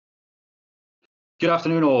Good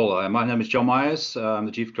afternoon, all. My name is Jon Myers. I'm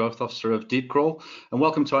the Chief Growth Officer of DeepCrawl, and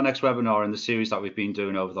welcome to our next webinar in the series that we've been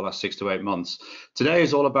doing over the last 6 to 8 months. Today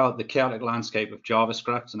is all about the chaotic landscape of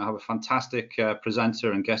JavaScript, and I have a fantastic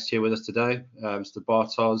presenter and guest here with us today, Mr.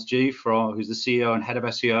 Bartosz G, who's the CEO and Head of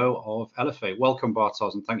SEO of Elephate. Welcome,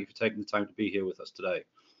 Bartosz, and thank you for taking the time to be here with us today.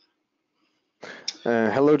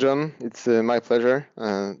 Hello, John. It's my pleasure.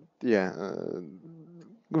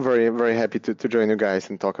 Very, very happy to join you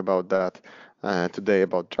guys and talk about that today,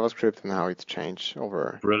 about JavaScript and how it's changed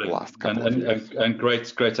over the last couple of years. And great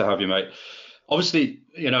to have you, mate. Obviously,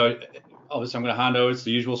 I'm going to hand over to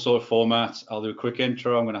the usual sort of format. I'll do a quick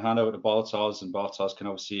intro. I'm going to hand over to Bartosz, and Bartosz can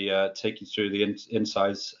obviously take you through the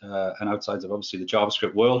insides and outsides of obviously the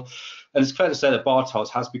JavaScript world. And it's fair to say that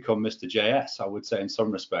Bartosz has become Mr. JS, I would say, in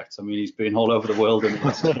some respects. I mean, he's been all over the world in the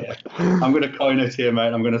last year. I'm going to coin it here,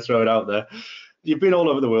 mate. I'm going to throw it out there. You've been all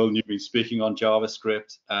over the world and you've been speaking on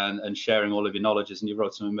JavaScript and sharing all of your knowledges, and you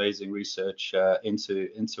wrote some amazing research into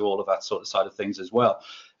all of that sort of side of things as well.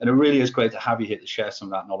 And it really is great to have you here to share some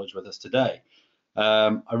of that knowledge with us today.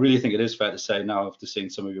 I really think it is fair to say now, after seeing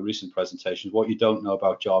some of your recent presentations, what you don't know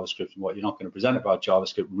about JavaScript and what you're not going to present about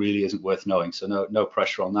JavaScript really isn't worth knowing. So no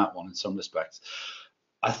pressure on that one in some respects.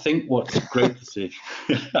 I think what's great to see,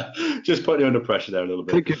 just put you under pressure there a little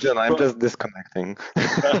bit. Thank you, John. I'm just disconnecting.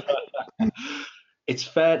 It's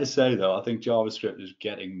fair to say, though, I think JavaScript is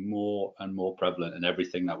getting more and more prevalent in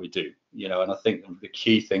everything that we do. And I think the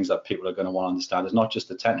key things that people are going to want to understand is not just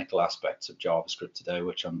the technical aspects of JavaScript today,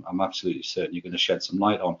 which I'm absolutely certain you're going to shed some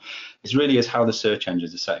light on. It really is how the search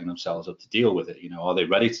engines are setting themselves up to deal with it. Are they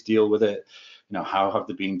ready to deal with it? How have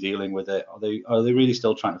they been dealing with it? Are they really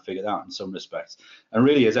still trying to figure it out in some respects? And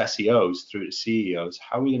really, as SEOs through to CEOs,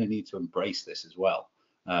 how are we going to need to embrace this as well?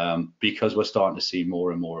 Because we're starting to see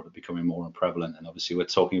more and more of it becoming more and prevalent. And obviously, we're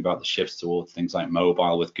talking about the shifts towards things like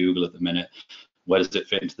mobile with Google at the minute. Where does it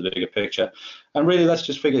fit into the bigger picture? And really, let's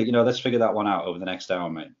figure that one out over the next hour,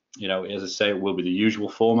 mate. As I say, it will be the usual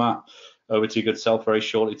format. Over to your good self very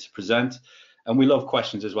shortly to present. And we love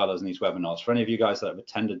questions as well as in these webinars. For any of you guys that have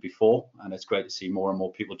attended before, and it's great to see more and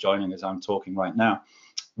more people joining as I'm talking right now,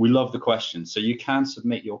 we love the questions. So you can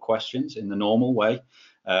submit your questions in the normal way.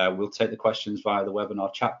 We'll take the questions via the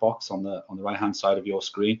webinar chat box on the right-hand side of your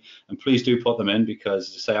screen. And please do put them in, because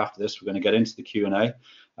as I say, after this, we're going to get into the Q&A.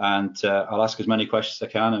 And I'll ask as many questions as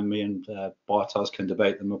I can, and me and Bartosz can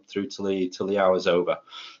debate them up through till the hour's over.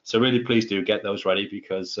 So really, please do get those ready,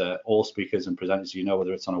 because all speakers and presenters,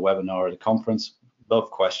 whether it's on a webinar or at a conference, love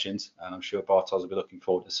questions, and I'm sure Bartosz will be looking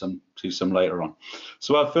forward to some later on.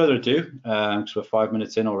 So without further ado, because we're 5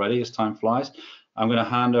 minutes in already, as time flies, I'm going to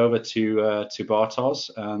hand over to Bartosz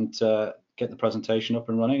and get the presentation up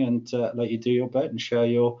and running, and let you do your bit and share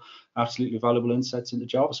your absolutely valuable insights into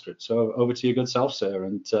JavaScript. So over to your good self, sir,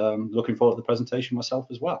 and looking forward to the presentation myself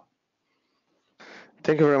as well.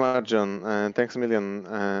 Thank you very much, John. Thanks a million.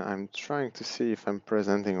 I'm trying to see if I'm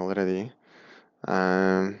presenting already.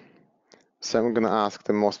 So I'm going to ask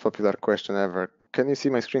the most popular question ever. Can you see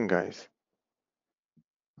my screen, guys?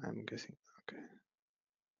 I'm guessing. Okay.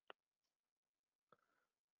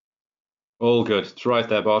 All good. It's right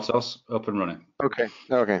there, Bartosz. Up and running. Okay.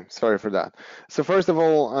 Sorry for that. So first of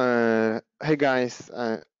all, hey guys,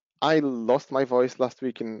 I lost my voice last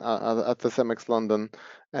week at the CEMEX London,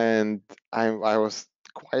 and I was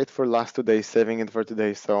quiet for the last 2 days, saving it for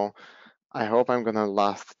today. So I hope I'm gonna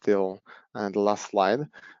last till the last slide.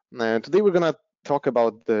 Today we're gonna talk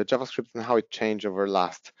about the JavaScript and how it changed over the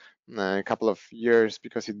last couple of years,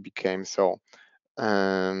 because it became so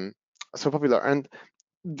popular. And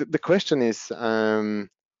the question is, I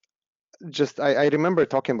remember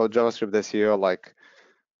talking about JavaScript this year, like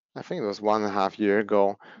I think it was 1.5 years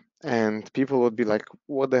ago, and people would be like,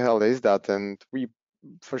 what the hell is that? And we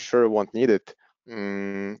for sure won't need it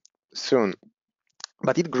soon.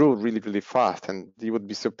 But it grew really, really fast, and you would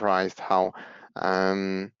be surprised how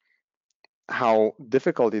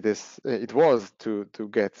difficult it was to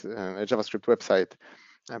get a JavaScript website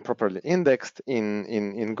properly indexed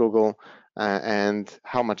in Google, and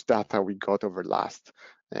how much data we got over last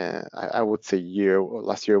I would say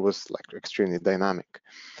last year was like extremely dynamic.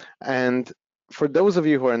 And for those of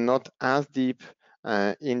you who are not as deep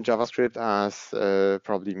in JavaScript as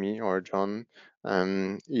probably me or John,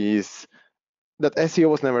 is that SEO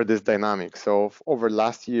was never this dynamic. So over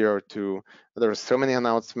last year or two, there were so many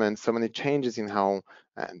announcements, so many changes in how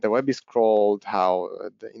the web is crawled, how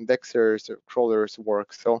the indexers or crawlers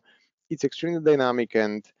work. So it's extremely dynamic,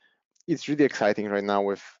 and it's really exciting right now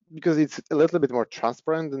because it's a little bit more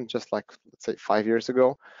transparent than just like, let's say, 5 years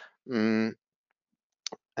ago. And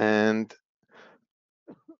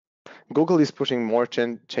Google is pushing more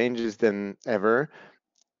changes than ever,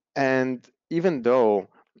 and even though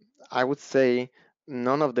I would say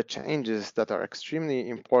none of the changes that are extremely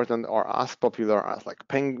important are as popular as like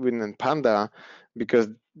Penguin and Panda, because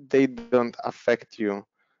they don't affect you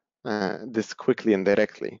this quickly and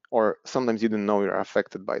directly, or sometimes you don't know you're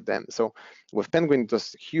affected by them. So with Penguin, it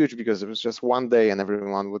was huge because it was just one day and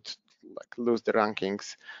everyone would like lose the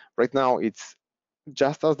rankings. Right now, it's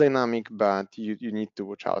just as dynamic, but you need to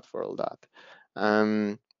watch out for all that.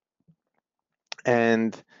 Um,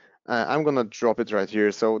 and I'm gonna drop it right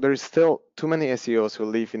here. So there is still too many SEOs who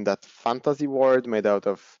live in that fantasy world made out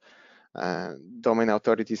of domain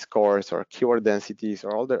authority scores or keyword densities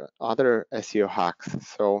or all the other SEO hacks.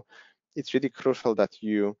 So it's really crucial that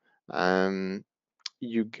you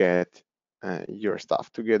get your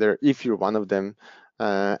stuff together if you're one of them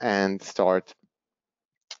and start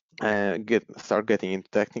getting into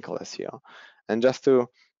technical SEO. And just to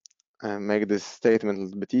make this statement a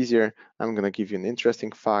little bit easier, I'm going to give you an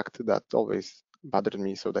interesting fact that always bothered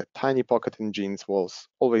me. So that tiny pocket in jeans was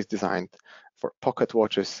always designed for pocket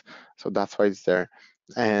watches. So that's why it's there.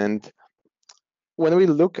 And when we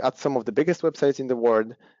look at some of the biggest websites in the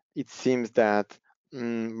world, it seems that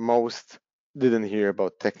most didn't hear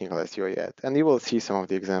about technical SEO yet. And you will see some of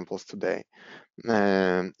the examples today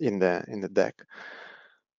in the deck.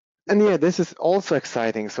 And yeah, this is also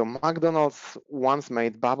exciting. So McDonald's once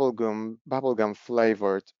made bubblegum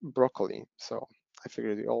flavored broccoli. So I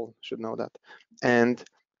figured you all should know that. And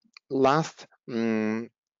last,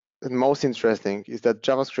 most interesting is that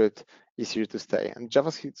JavaScript is here to stay. And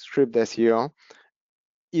JavaScript SEO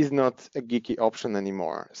is not a geeky option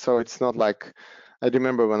anymore. So it's not like, I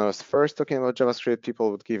remember when I was first talking about JavaScript,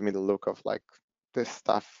 people would give me the look of like, this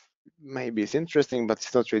stuff maybe is interesting, but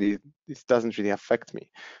it's not really, it doesn't really affect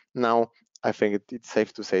me. Now, I think it's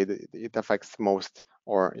safe to say that it affects most,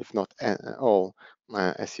 or if not all,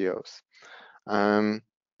 SEOs. And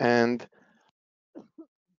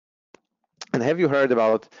have you heard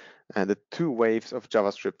about the 2 waves of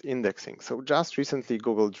JavaScript indexing? So just recently,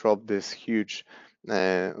 Google dropped this huge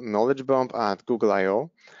knowledge bomb at Google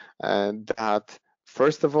I/O. That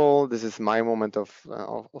first of all, this is my moment of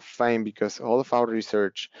fame because all of our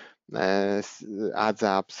research adds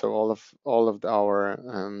up. So all of our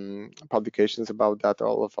publications about that,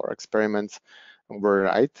 all of our experiments were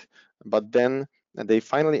right. But then they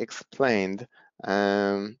finally explained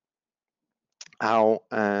how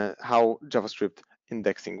JavaScript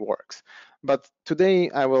indexing works. But today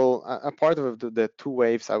I will, a part of the 2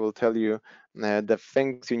 waves, I will tell you the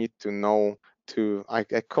things you need to know to, I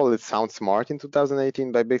call it sound smart in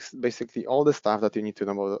 2018, by basically all the stuff that you need to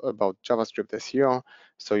know about JavaScript SEO,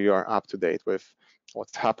 so you are up to date with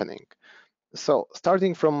what's happening. So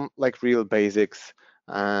starting from like real basics,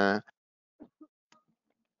 web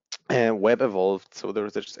evolved, so there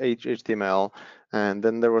was just HTML, and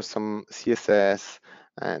then there was some CSS,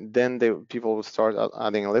 and then people would start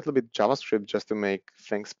adding a little bit JavaScript just to make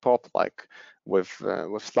things pop, like with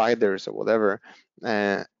sliders or whatever,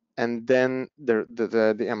 and then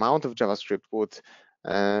the amount of JavaScript would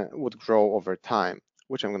grow over time,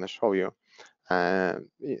 which I'm going to show you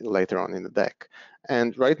later on in the deck.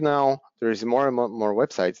 And right now there is more and more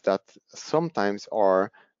websites that sometimes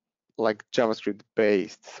are like JavaScript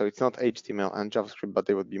based. So it's not HTML and JavaScript, but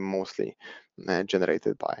they would be mostly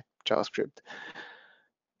generated by JavaScript.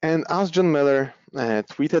 And as Jon Myers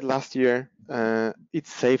tweeted last year,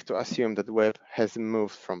 it's safe to assume that the web has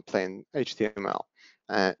moved from plain HTML,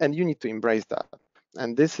 and you need to embrace that.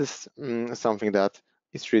 And this is something that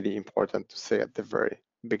is really important to say at the very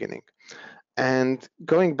beginning. And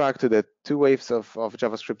going back to the 2 waves of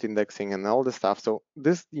JavaScript indexing and all the stuff, so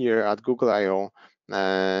this year at Google I/O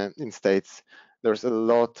in States, there's a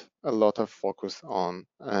lot of focus on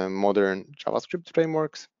modern JavaScript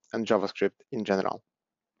frameworks and JavaScript in general.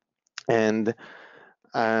 And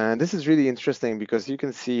this is really interesting because you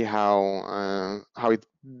can see how it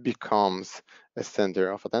becomes a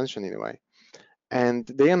center of attention in a way. And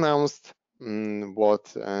they announced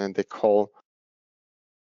what they call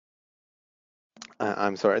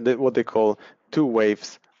what they call 2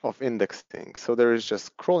 waves of indexing. So there is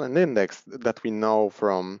just crawl and index that we know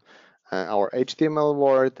from our HTML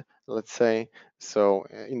world, let's say. So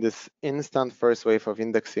in this instant first wave of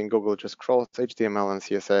indexing, Google just crawls HTML and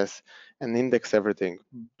CSS and index everything.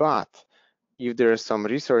 But if there are some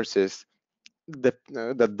resources that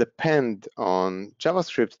depend on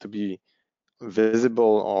JavaScript to be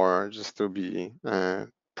visible or just to be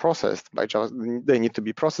processed by JavaScript, they need to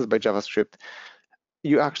be processed by JavaScript,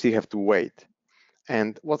 you actually have to wait.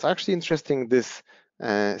 And what's actually interesting, this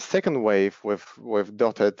second wave with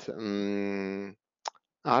dotted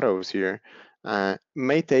arrows here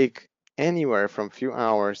may take anywhere from few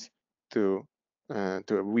hours to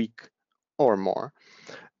a week or more.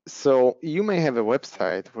 So you may have a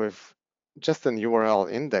website with just an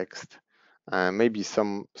URL indexed, maybe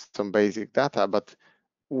some basic data, but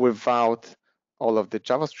without all of the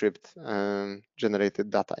JavaScript generated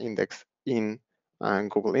data index in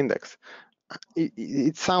Google Index.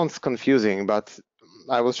 It sounds confusing, but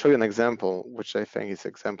I will show you an example, which I think is an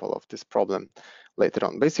example of this problem later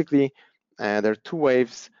on. Basically, there are two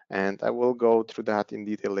waves, and I will go through that in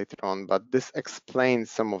detail later on, but this explains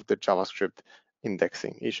some of the JavaScript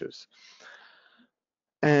indexing issues.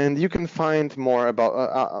 And you can find more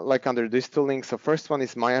about like under these two links. So first one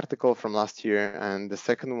is my article from last year, and the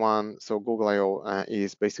second one, so Google I/O,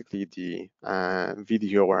 is basically the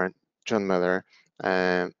video where Jon Myers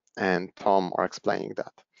and Tom are explaining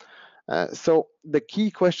that. So the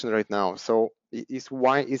key question right now, is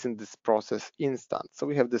why isn't this process instant? So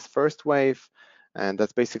we have this first wave, and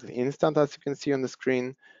that's basically instant, as you can see on the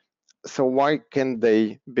screen. So why can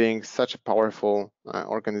they, being such a powerful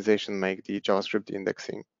organization, make the JavaScript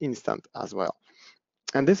indexing instant as well?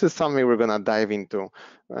 And this is something we're going to dive into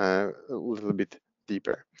a little bit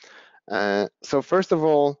deeper. So first of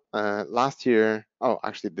all, last year,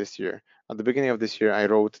 actually this year, at the beginning of this year, I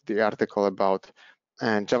wrote the article about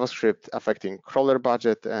JavaScript affecting crawler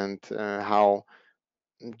budget and how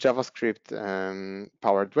JavaScript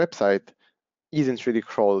powered website isn't really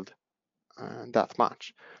crawled that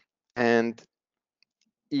much. And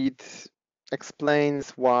it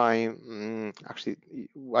explains why, actually,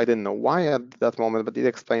 I didn't know why at that moment, but it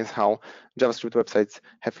explains how JavaScript websites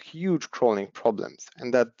have huge crawling problems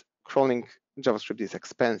and that crawling JavaScript is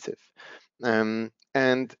expensive.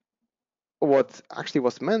 And what actually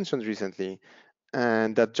was mentioned recently,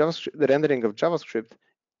 and that the rendering of JavaScript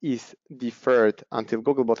is deferred until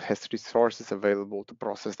Googlebot has resources available to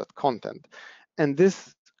process that content. And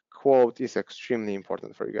this quote is extremely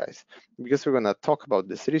important for you guys, because we're going to talk about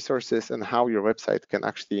these resources and how your website can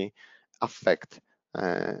actually affect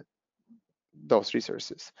those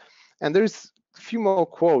resources. And there's a few more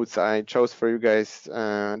quotes I chose for you guys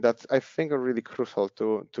that I think are really crucial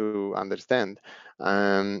to understand.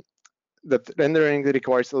 That rendering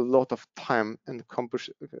requires a lot of time and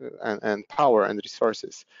power and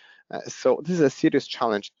resources. So this is a serious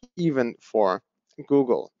challenge even for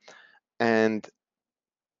Google. And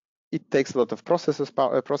it takes a lot of processor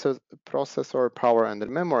power and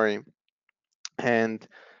memory. And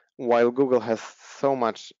while Google has so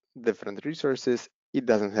much different resources, it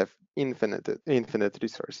doesn't have infinite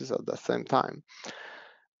resources at the same time.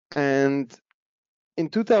 And in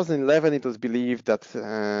 2011, it was believed that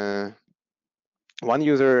one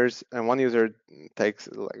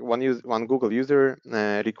Google user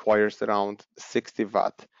requires around 60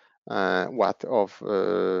 watt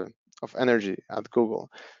of energy at Google.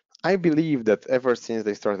 I believe that ever since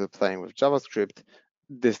they started playing with JavaScript,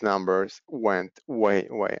 these numbers went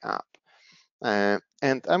way up. And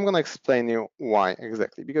I'm going to explain you why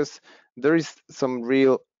exactly, because there is some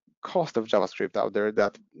real cost of JavaScript out there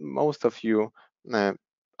that most of you,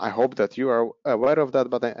 I hope that you are aware of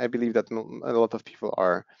that, but I believe that a lot of people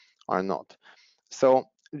are not.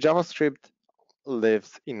 So JavaScript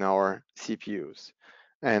lives in our CPUs.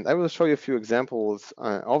 And I will show you a few examples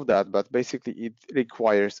of that, but basically it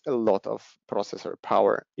requires a lot of processor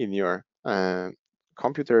power in your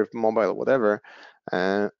computer, mobile, whatever,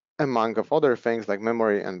 among of other things like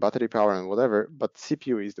memory and battery power and whatever, but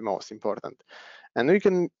CPU is the most important. And we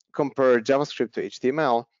can compare JavaScript to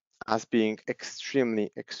HTML as being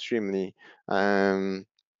extremely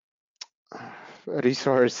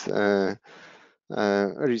resource.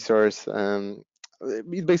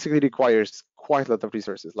 It basically requires quite a lot of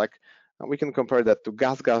resources. Like we can compare that to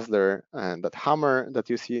Gas Guzzler and that hammer that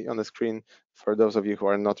you see on the screen for those of you who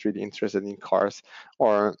are not really interested in cars,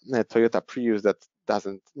 or Toyota Prius that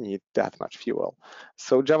doesn't need that much fuel.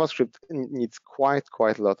 So JavaScript needs quite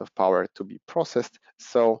a lot of power to be processed.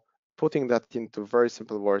 So putting that into very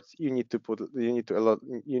simple words, you need a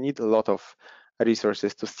lot of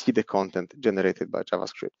resources to see the content generated by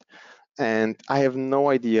JavaScript. And I have no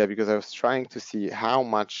idea, because I was trying to see how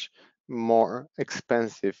much more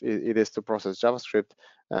expensive it is to process JavaScript.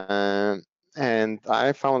 And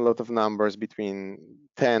I found a lot of numbers between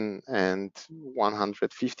 10 and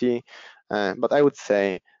 150. But I would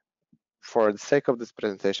say, for the sake of this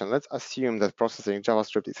presentation, let's assume that processing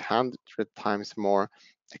JavaScript is 100 times more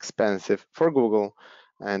expensive for Google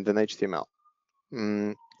than HTML.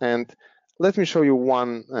 And let me show you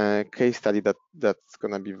one case study that's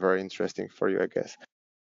going to be very interesting for you, I guess.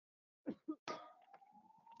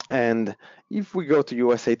 And if we go to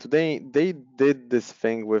USA Today, they did this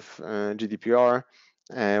thing with GDPR,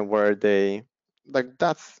 where they, like,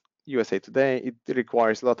 that's USA Today. It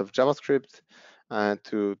requires a lot of JavaScript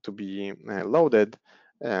to be loaded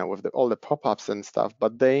with all the pop-ups and stuff.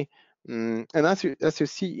 But they, and as you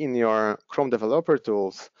see in your Chrome developer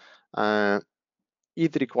tools,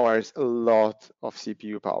 it requires a lot of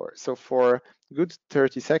CPU power. So for good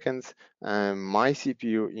 30 seconds, my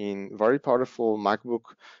CPU in very powerful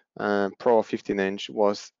MacBook Pro 15-inch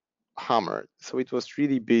was hammered. So it was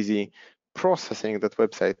really busy processing that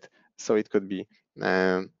website so it could be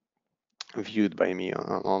viewed by me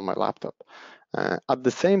on my laptop. At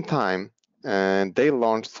the same time, they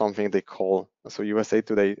launched something they call, so USA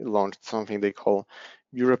Today launched something they call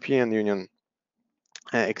European Union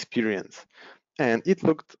experience. And it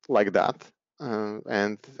looked like that.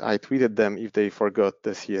 And I tweeted them if they forgot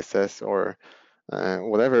the CSS or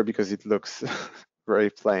whatever, because it looks very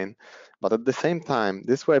plain. But at the same time,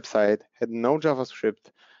 this website had no JavaScript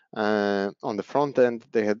on the front end.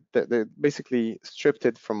 They basically stripped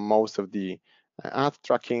it from most of the ad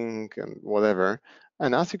tracking and whatever.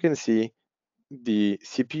 And as you can see, the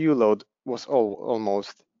CPU load was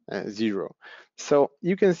almost zero. So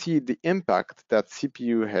you can see the impact that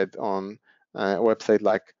CPU had on a website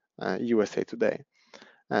like USA Today.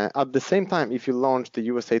 At the same time, if you launch the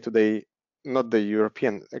USA Today, not the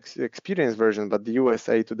European experience version, but the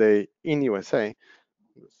USA Today in USA,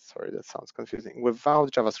 sorry, that sounds confusing,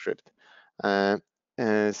 without JavaScript.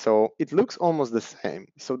 So it looks almost the same.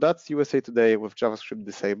 So that's USA Today with JavaScript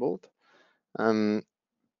disabled.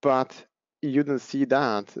 But you don't see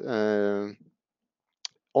that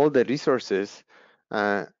all the resources,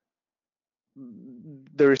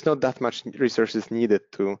 there is not that much resources needed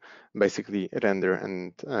to basically render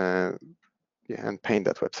and paint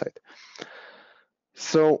that website.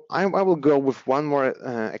 So I will go with one more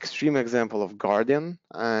extreme example of Guardian,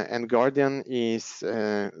 and Guardian is,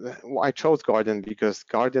 I chose Guardian because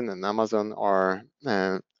Guardian and Amazon are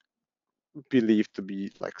believed to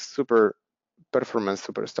be like super performance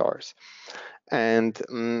superstars. And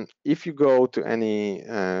if you go to any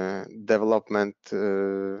development,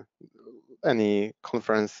 any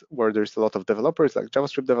conference where there's a lot of developers, like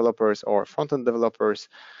JavaScript developers or front-end developers,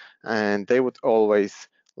 and they would always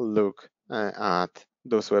look at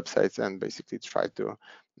those websites and basically try to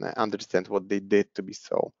understand what they did to be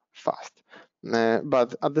so fast.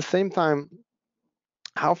 But at the same time,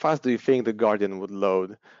 how fast do you think the Guardian would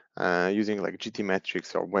load using like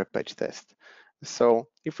GTmetrix or web page test? So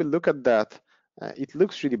if we look at that, it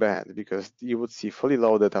looks really bad because you would see fully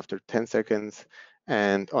loaded after 10 seconds,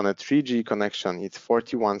 and on a 3G connection, it's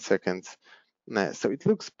 41 seconds. So it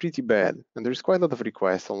looks pretty bad, and there's quite a lot of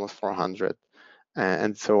requests, almost 400,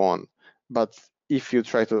 and so on. But if you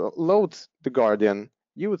try to load the Guardian,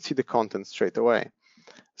 you would see the content straight away.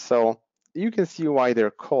 So you can see why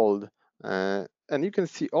they're called, and you can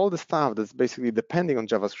see all the stuff that's basically depending on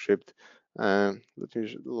JavaScript. Let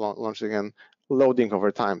me launch again, loading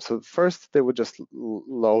over time. So first they would just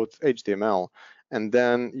load HTML, and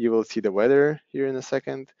then you will see the weather here in a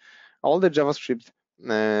second. All the JavaScript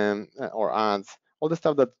or ads, all the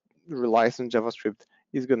stuff that relies on JavaScript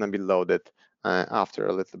is going to be loaded after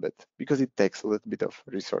a little bit, because it takes a little bit of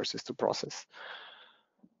resources to process.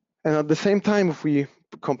 And at the same time, if we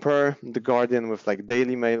compare the Guardian with like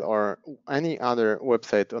Daily Mail or any other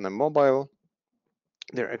website on a mobile,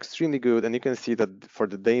 they're extremely good. And you can see that for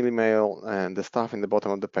the Daily Mail, and the stuff in the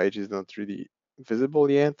bottom of the page is not really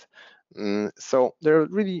visible yet. So they're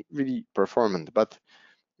really, really performant. But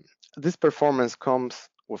this performance comes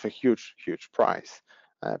with a huge, huge price,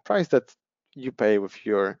 price that you pay with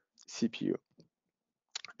your CPU.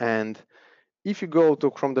 And if you go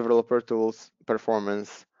to Chrome Developer Tools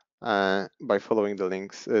Performance by following the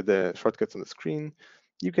links, the shortcuts on the screen,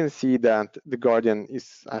 you can see that the Guardian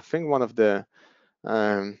is, I think, one of the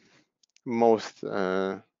most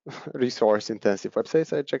resource-intensive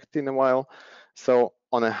websites I checked in a while. So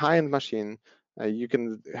on a high-end machine, you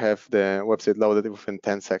can have the website loaded within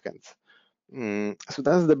 10 seconds. So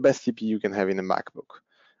that's the best CPU you can have in a MacBook.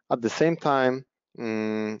 At the same time,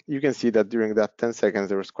 you can see that during that 10 seconds,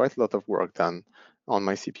 there was quite a lot of work done on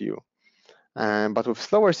my CPU. But with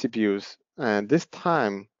slower CPUs, this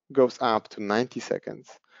time goes up to 90 seconds.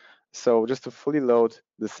 So just to fully load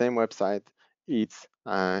the same website, it's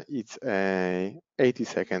 80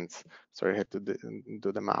 seconds. Sorry, I had to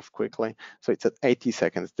do the math quickly. So it's an 80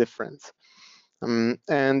 seconds difference.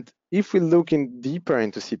 And if we look in deeper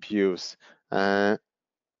into CPUs, the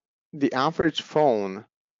average phone,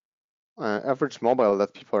 average mobile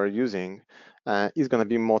that people are using is going to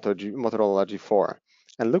be Motorola G4.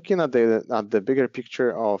 And looking at the bigger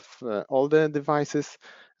picture of all the devices,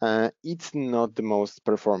 it's not the most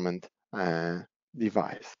performant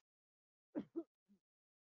device.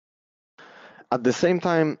 At the same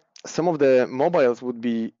time, some of the mobiles would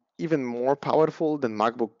be even more powerful than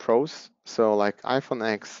MacBook Pros. So like iPhone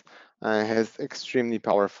X has extremely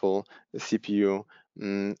powerful CPU.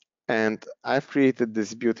 And I've created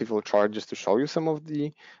this beautiful chart just to show you some of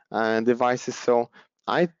the devices. So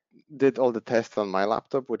I did all the tests on my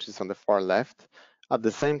laptop, which is on the far left. At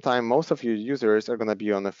the same time, most of your users are going to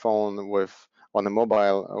be on a phone on a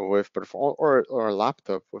mobile with or a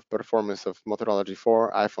laptop with performance of Motorola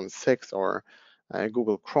G4, iPhone 6, or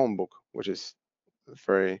Google Chromebook, which is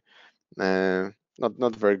very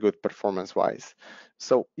not very good performance-wise.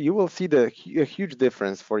 So you will see a huge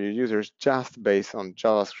difference for your users just based on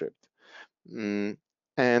JavaScript. And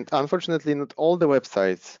unfortunately, not all the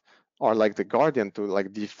websites are like the Guardian to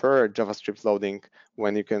like defer JavaScript loading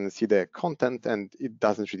when you can see the content and it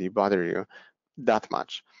doesn't really bother you that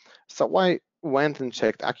much. So I went and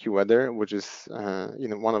checked AccuWeather, which is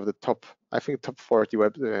one of the top, I think top 40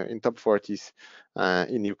 in top 40s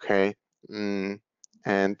in UK.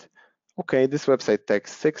 And okay, this website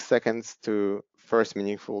takes 6 seconds to first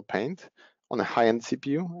meaningful paint on a high-end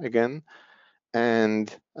CPU again, and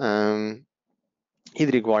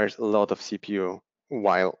it requires a lot of CPU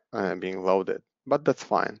while being loaded, but that's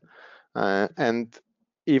fine. And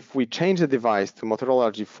if we change the device to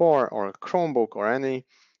Motorola G4 or Chromebook or any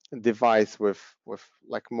device with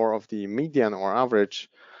like more of the median or average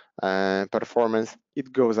performance,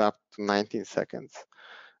 it goes up to 19 seconds.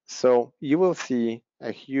 So you will see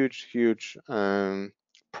a huge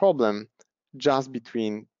problem just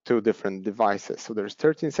between two different devices. So there's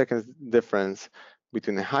 13 seconds difference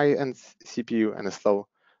between a high-end CPU and a slow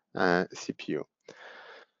CPU.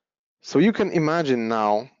 So you can imagine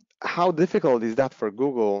now how difficult is that for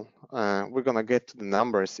Google. We're gonna get to the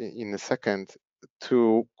numbers in a second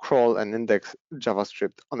to crawl and index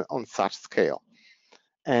JavaScript on such scale.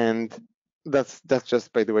 And that's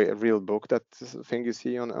just, by the way, a real book. That thing you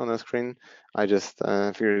see on a screen. I just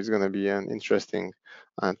figured it's going to be an interesting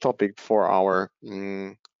topic for our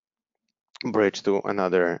bridge to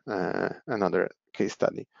another case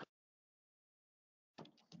study.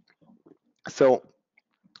 So,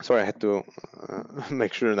 sorry, I had to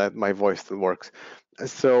make sure that my voice still works.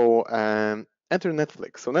 So, enter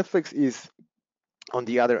Netflix. So Netflix is on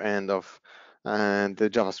the other end of the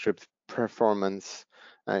JavaScript performance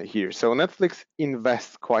here. So Netflix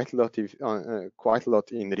invests quite a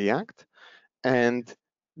lot in React, and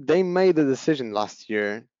they made a decision last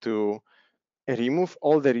year to remove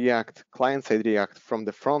all the React client-side React from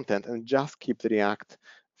the front end and just keep the React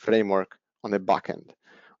framework on the back end.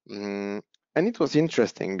 And it was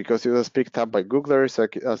interesting because it was picked up by Googlers,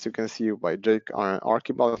 as you can see by Jake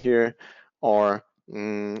Archibald here, or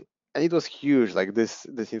and it was huge. Like this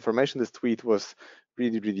information, this tweet was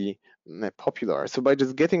really popular. So by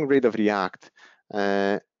just getting rid of React,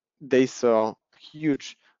 they saw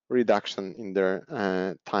huge reduction in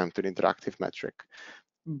their time to the interactive metric.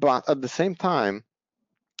 But at the same time,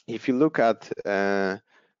 if you look at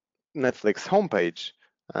Netflix homepage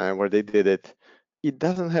where they did it, it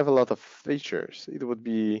doesn't have a lot of features. It would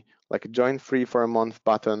be like a join free for a month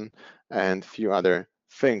button and a few other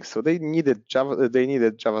things. So they needed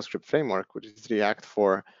JavaScript framework, which is React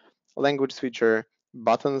for language switcher,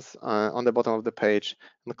 buttons on the bottom of the page,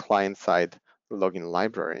 and client-side login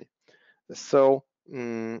library. So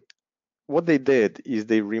what they did is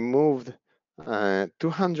they removed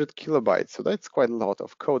 200 kilobytes, so that's quite a lot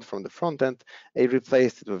of code from the front end. They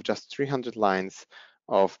replaced it with just 300 lines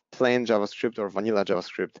of plain JavaScript or vanilla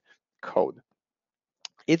JavaScript code.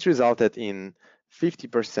 It resulted in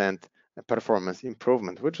 50% performance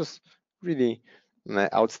improvement, which was really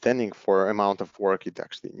outstanding for amount of work it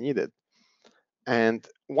actually needed. And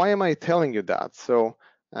why am I telling you that? So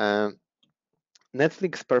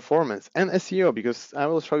Netflix performance and SEO, because I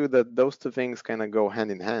will show you that those two things kind of go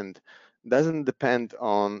hand in hand, doesn't depend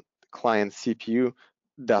on client CPU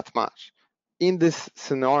that much. In this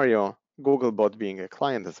scenario, Googlebot being a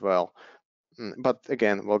client as well, but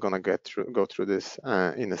again, we're gonna go through this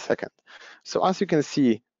in a second. So as you can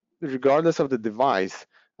see, regardless of the device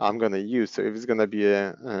I'm gonna use, so if it's gonna be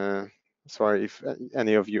sorry if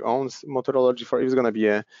any of you owns Motorola G4, if it's gonna be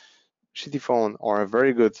a shitty phone or a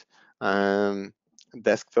very good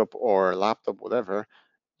desktop or laptop, whatever,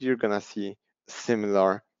 you're gonna see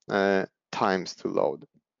similar times to load.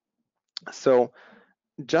 So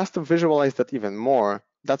just to visualize that even more,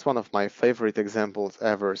 that's one of my favorite examples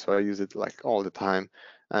ever, so I use it like all the time.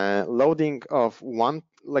 Loading of one,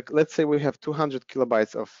 like let's say we have 200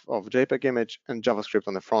 kilobytes of JPEG image and JavaScript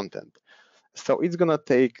on the front end. So it's gonna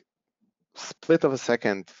take split of a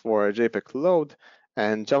second for a JPEG to load,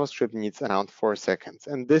 and JavaScript needs around 4 seconds.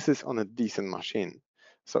 And this is on a decent machine.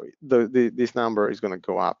 So this number is gonna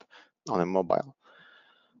go up on a mobile.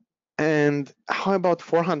 And how about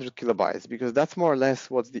 400 kilobytes? Because that's more or less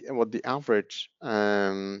what the average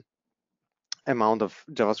amount of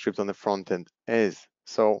JavaScript on the front end is.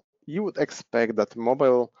 So you would expect that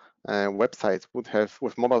mobile websites would have,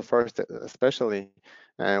 with mobile first especially,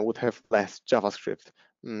 would have less JavaScript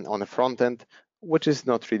on the front end, which is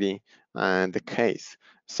not really the case.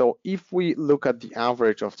 So if we look at the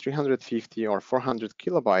average of 350 or 400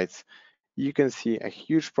 kilobytes, you can see a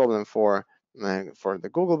huge problem for the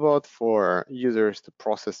Googlebot, for users to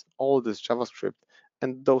process all this JavaScript,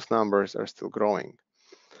 and those numbers are still growing.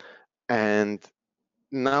 And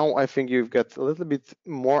now I think you've got a little bit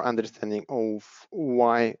more understanding of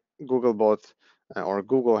why Googlebot or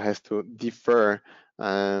Google has to defer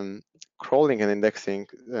crawling and indexing,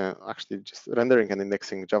 actually just rendering and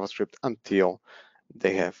indexing JavaScript until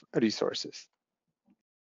they have resources.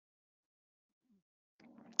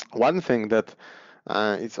 One thing that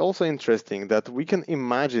it's also interesting that we can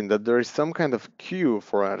imagine that there is some kind of queue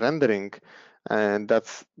for a rendering, and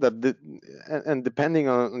and depending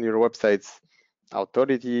on your website's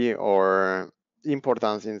authority or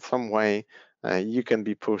importance in some way, you can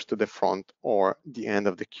be pushed to the front or the end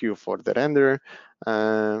of the queue for the render.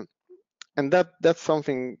 And that's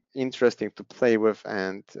something interesting to play with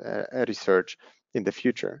and research in the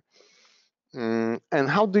future. And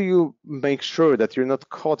how do you make sure that you're not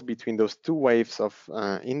caught between those two waves of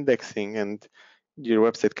indexing and your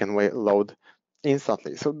website can load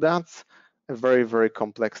instantly? So that's a very, very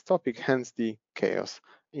complex topic, hence the chaos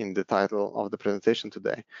in the title of the presentation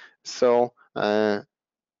today. So Jon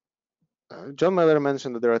Myers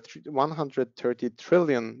mentioned that there are 130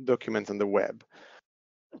 trillion documents on the web.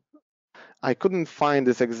 I couldn't find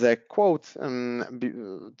this exact quote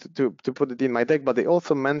to put it in my deck, but they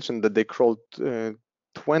also mentioned that they crawled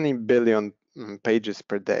 20 billion pages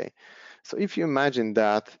per day. So if you imagine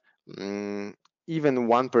that even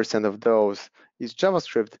 1% of those is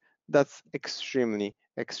JavaScript, that's extremely,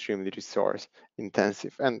 extremely resource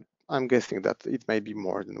intensive. And I'm guessing that it may be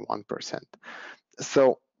more than 1%.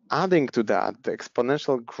 So adding to that, the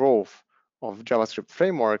exponential growth of JavaScript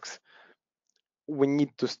frameworks, we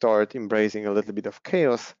need to start embracing a little bit of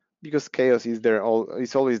chaos, because chaos is there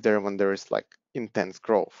is always there when there is like intense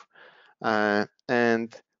growth.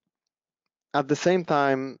 And at the same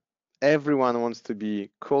time, everyone wants to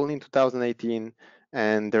be cool in 2018,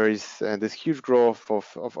 and there is this huge growth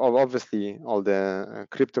of obviously all the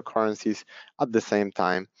cryptocurrencies, at the same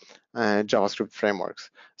time JavaScript frameworks.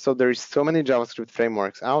 So there is so many JavaScript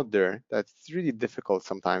frameworks out there that it's really difficult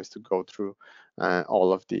sometimes to go through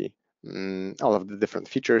all of the different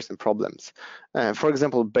features and problems. For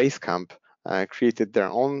example, Basecamp created their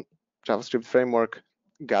own JavaScript framework,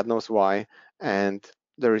 God knows why, and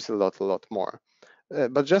there is a lot more.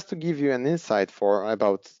 But just to give you an insight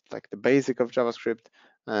about like the basic of JavaScript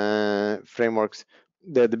frameworks,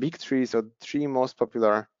 the big three, so three most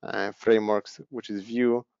popular frameworks, which is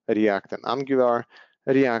Vue, React, and Angular.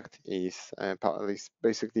 React is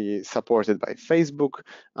basically supported by Facebook.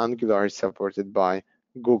 Angular is supported by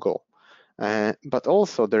Google. But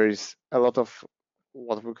also there is a lot of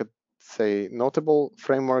what we could say notable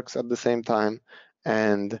frameworks at the same time,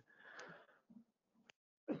 and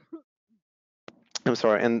I'm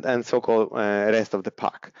sorry, and so-called rest of the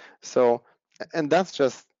pack. So, and that's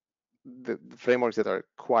just the frameworks that are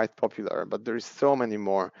quite popular, but there is so many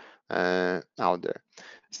more out there.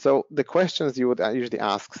 So the questions you would usually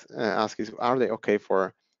ask is, are they okay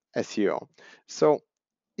for SEO? So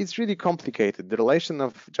it's really complicated. The relation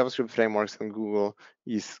of JavaScript frameworks and Google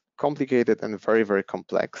is complicated and very, very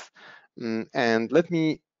complex. And let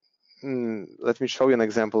me show you an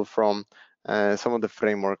example from some of the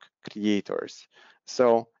framework creators.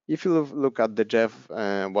 So if you look at the Jeff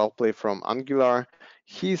Wellplay from Angular,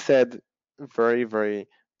 he said very, very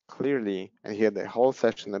clearly, and he had a whole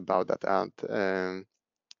session about that at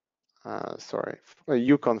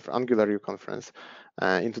Angular U conference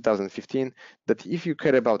in 2015, that if you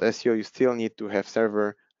care about SEO, you still need to have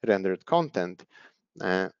server rendered content.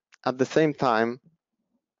 At the same time,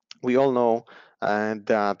 we all know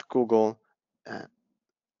that Google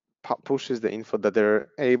pushes the info that they're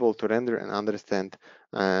able to render and understand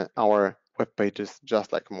our web pages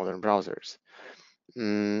just like modern browsers.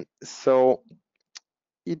 So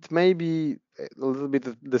it may be a little bit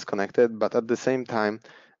disconnected, but at the same time,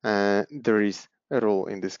 there is a rule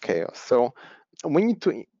in this chaos. So we need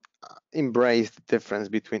to embrace the difference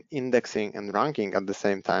between indexing and ranking at the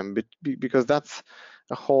same time, because that's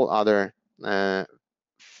a whole other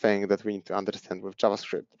thing that we need to understand with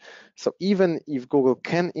JavaScript. So even if Google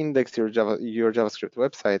can index your JavaScript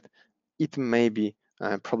website, it may be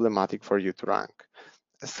problematic for you to rank.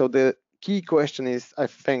 So the key question is, I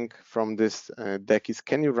think, from this deck is,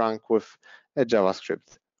 can you rank with a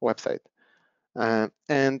JavaScript website?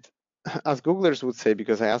 And as Googlers would say,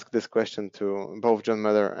 because I asked this question to both Jon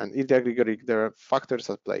Myers and Ilya Grigorik, there are factors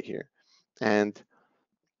at play here. And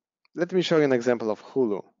let me show you an example of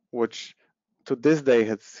Hulu, which to this day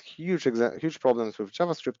has huge problems with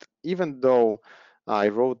JavaScript, even though I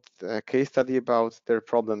wrote a case study about their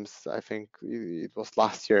problems. I think it was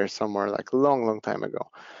last year somewhere, like a long time ago.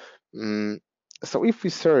 So if we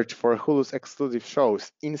search for Hulu's exclusive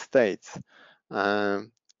shows in states,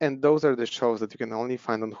 and those are the shows that you can only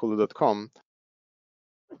find on hulu.com,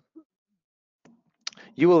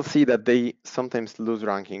 you will see that they sometimes lose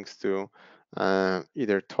rankings to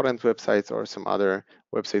either torrent websites or some other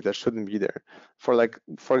website that shouldn't be there. For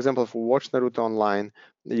example, for Watch Naruto Online,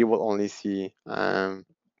 you will only see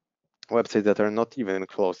websites that are not even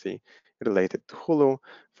closely related to Hulu.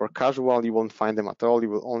 For casual, you won't find them at all. You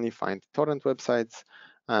will only find torrent websites.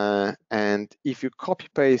 And if you copy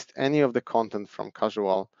paste any of the content from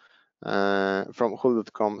casual, from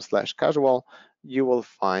hulu.com/casual, you will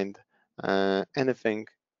find anything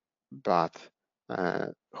but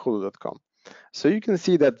hulu.com. So you can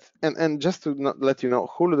see that, and just to not let you know,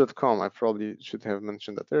 hulu.com, I probably should have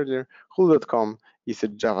mentioned that earlier, hulu.com is a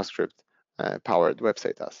JavaScript powered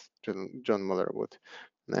website, as Jon Myers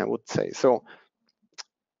would say. So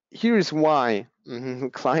here is why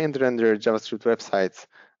client rendered JavaScript websites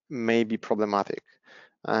may be problematic.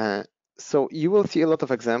 So you will see a lot of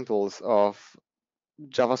examples of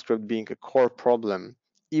JavaScript being a core problem,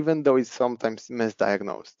 even though it's sometimes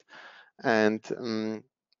misdiagnosed. And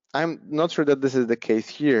I'm not sure that this is the case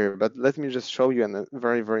here, but let me just show you a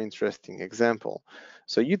very interesting example.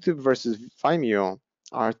 So YouTube versus Vimeo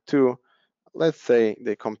are two, let's say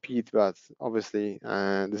they compete, but obviously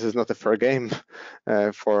this is not a fair game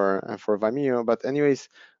for Vimeo. But anyways,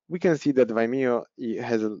 we can see that Vimeo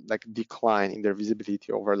has a decline in their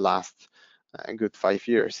visibility over last good 5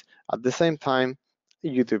 years. At the same time,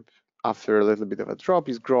 YouTube, after a little bit of a drop,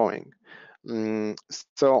 is growing.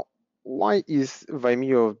 So why is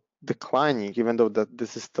Vimeo declining, even though that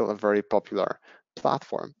this is still a very popular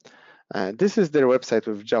platform? This is their website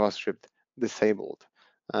with JavaScript disabled.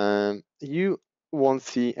 You won't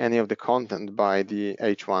see any of the content by the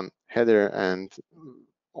H1 header and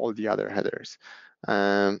all the other headers.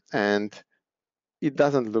 And it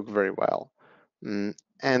doesn't look very well.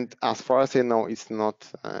 And as far as I know, it's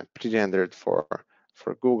not pre-rendered for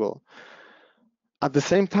Google. At the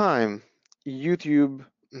same time, YouTube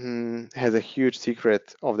has a huge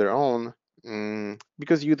secret of their own,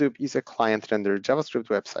 because YouTube is a client-rendered JavaScript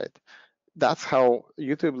website. That's how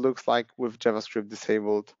YouTube looks like with JavaScript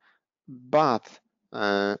disabled, but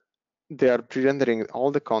they are pre-rendering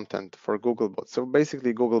all the content for Googlebot. So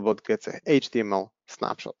basically, Googlebot gets a HTML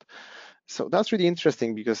snapshot. So that's really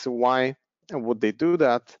interesting, because why would they do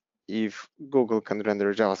that if Google can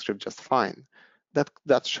render JavaScript just fine?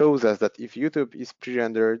 That shows us that if YouTube is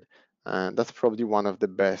pre-rendered, that's probably one of the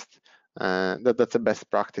best. That's a best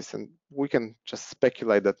practice, and we can just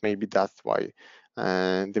speculate that maybe that's why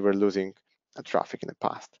they were losing traffic in the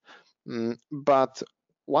past. But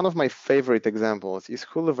one of my favorite examples is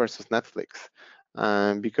Hulu versus Netflix,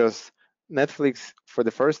 because Netflix, for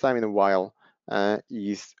the first time in a while,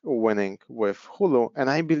 is winning with Hulu, and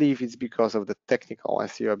I believe it's because of the technical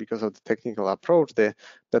SEO, because of the technical approach that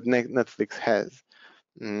Netflix has.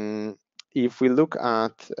 If we look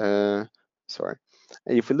at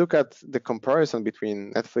if we look at the comparison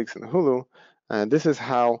between Netflix and Hulu, this is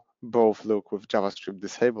how both look with JavaScript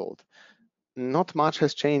disabled. Not much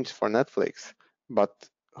has changed for Netflix, but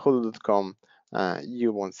Hulu.com,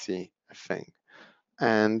 you won't see a thing.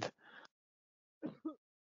 And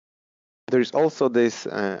there's also this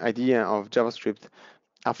idea of JavaScript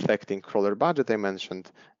affecting crawler budget I mentioned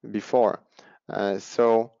before.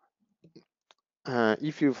 So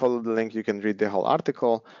if you follow the link, you can read the whole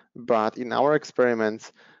article, but in our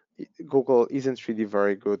experiments, Google isn't really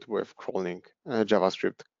very good with crawling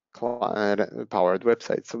JavaScript powered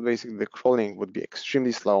websites. So basically the crawling would be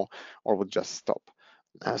extremely slow or would just stop.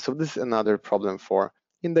 So this is another problem for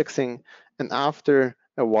indexing. And after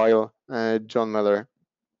a while, Jon Myers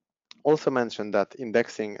also mentioned that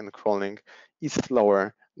indexing and crawling is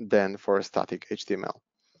slower than for static HTML.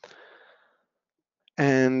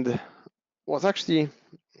 And what actually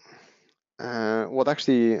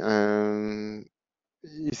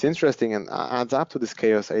is interesting and adds up to this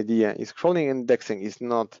chaos idea is crawling indexing is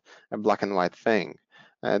not a black and white thing.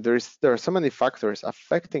 There are so many factors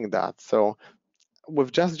affecting that. So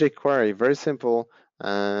with just jQuery, very simple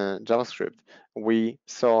JavaScript, we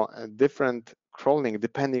saw a different crawling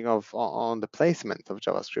depending on the placement of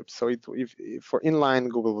JavaScript. So if for inline,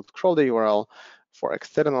 Google would crawl the URL. For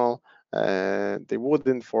external, they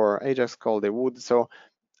wouldn't. For Ajax call, they would. So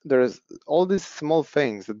there's all these small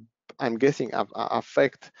things that I'm guessing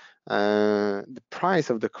affect the price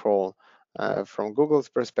of the crawl. From Google's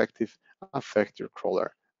perspective, affect your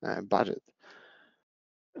crawler budget.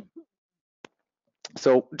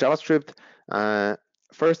 So JavaScript,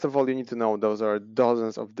 first of all, you need to know those are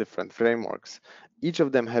dozens of different frameworks, each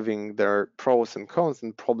of them having their pros and cons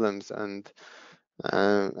and problems and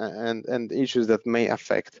issues that may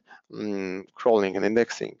affect crawling and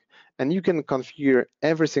indexing. And you can configure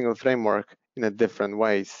every single framework in a different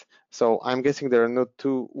ways. So I'm guessing there are not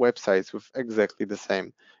two websites with exactly the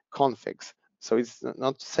same configs. So it's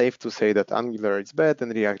not safe to say that Angular is bad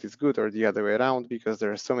and React is good, or the other way around, because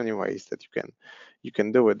there are so many ways that you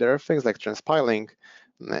can do it. There are things like transpiling,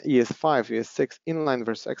 ES5, ES6, inline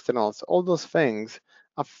versus externals. All those things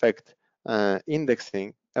affect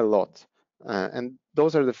indexing a lot. And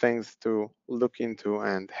those are the things to look into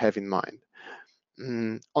and have in mind.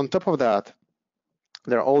 On top of that,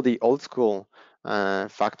 there are all the old school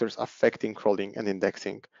factors affecting crawling and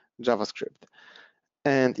indexing JavaScript.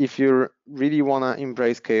 And if you really want to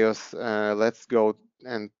embrace chaos, let's go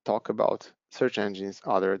and talk about search engines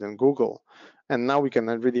other than Google. And now we can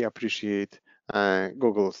really appreciate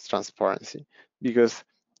Google's transparency, because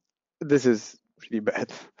this is really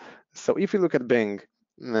bad. So if you look at Bing,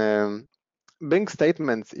 Bing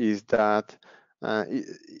statements is that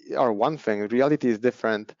are one thing, reality is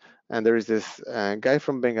different, and there is this guy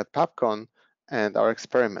from Bing at PubCon and our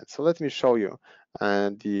experiment. So let me show you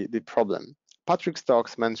the problem. Patrick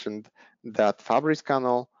Stokes mentioned that Fabrice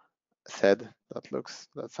Canal said,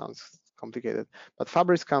 that sounds complicated, but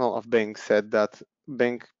Fabrice Canal of Bing said that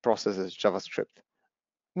Bing processes JavaScript,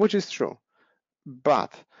 which is true,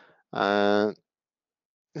 but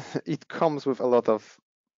it comes with a lot of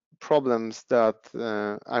problems that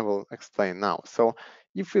I will explain now. So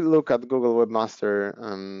if we look at Google Webmaster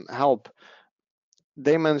help,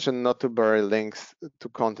 they mention not to bury links to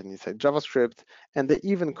content inside JavaScript, and they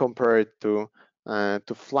even compare it to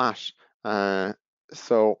Flash.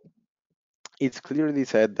 So it's clearly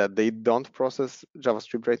said that they don't process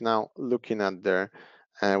JavaScript right now, looking at their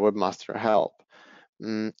Webmaster help.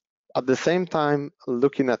 At the same time,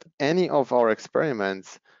 looking at any of our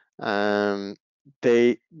experiments,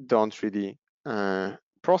 they don't really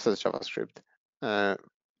process JavaScript.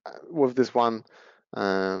 With this one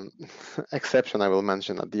exception I will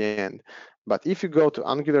mention at the end. But if you go to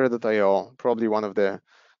angular.io, probably one of the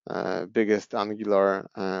biggest Angular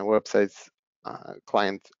websites,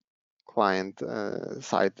 client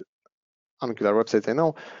side Angular websites I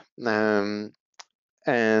know,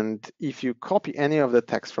 and if you copy any of the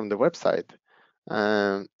text from the website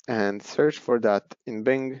and search for that in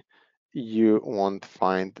Bing, you won't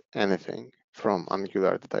find anything from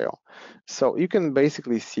Angular.io. So you can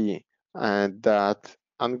basically see that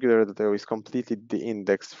Angular.io is completely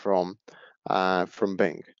de-indexed from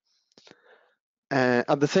Bing.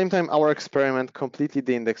 At the same time, our experiment completely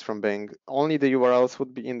de-indexed from Bing. Only the URLs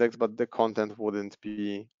would be indexed, but the content wouldn't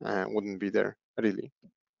be there really.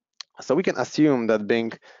 So we can assume that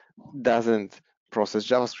Bing doesn't process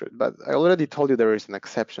JavaScript, but I already told you there is an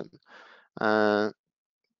exception.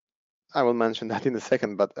 I will mention that in a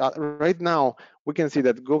second, but right now we can see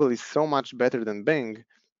that Google is so much better than Bing,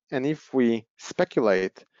 and if we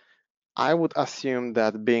speculate, I would assume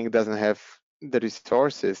that Bing doesn't have the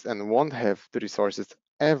resources and won't have the resources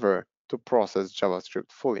ever to process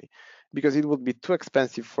JavaScript fully, because it would be too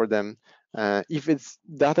expensive for them. If it's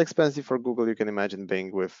that expensive for Google, you can imagine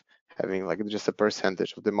Bing with having like just a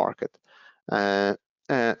percentage of the market.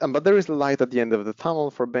 But there is light at the end of the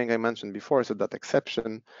tunnel for Bing I mentioned before, so that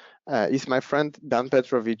exception is my friend Dan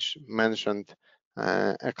Petrovich mentioned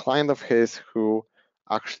a client of his who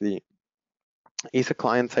actually is a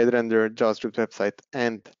client-side renderer JavaScript website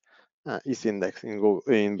and is indexed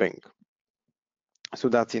in Bing. So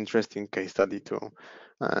that's interesting case study to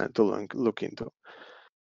look into.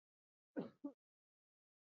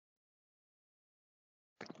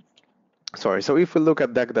 Sorry, so if we look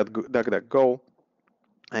at DuckDuckGo,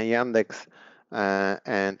 Yandex,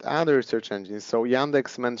 and other search engines. So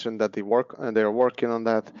Yandex mentioned that they're working on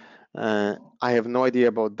that. I have no idea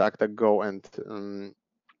about DuckDuckGo and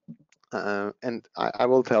And I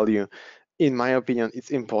will tell you, in my opinion, it's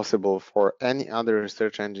impossible for any other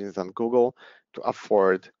search engines than Google to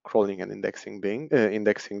afford crawling and indexing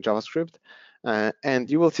JavaScript. And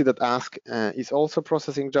you will see that Ask is also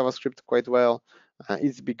processing JavaScript quite well.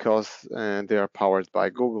 It's because they are powered by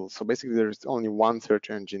Google. So basically, there's only one search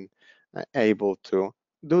engine able to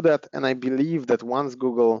do that. And I believe that once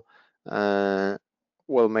Google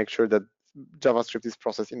will make sure that JavaScript is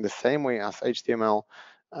processed in the same way as HTML,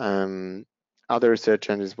 other search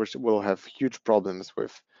engines which will have huge problems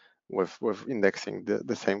with indexing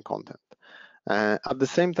the same content. At the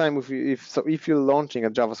same time, if you're launching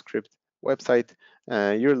a JavaScript website,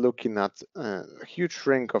 you're looking at a huge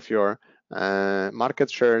shrink of your market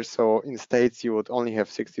share. So in states, you would only have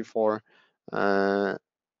 64.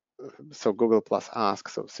 So Google plus Ask,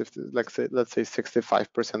 so let's say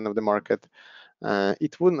 65% of the market.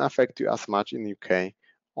 It wouldn't affect you as much in UK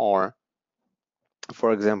or,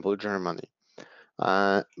 for example, Germany.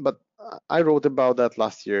 But I wrote about that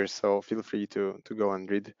last year, so feel free to go and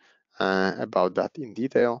read about that in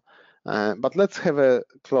detail. But let's have a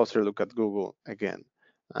closer look at Google again.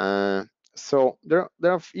 So there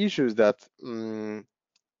are issues that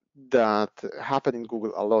that happen in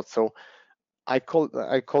Google a lot. So I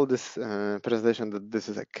call this presentation that this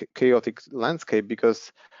is a chaotic landscape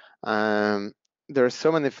because there are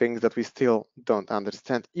so many things that we still don't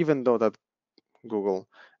understand, even though that Google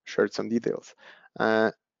shared some details.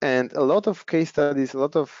 And a lot of case studies, a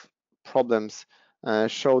lot of problems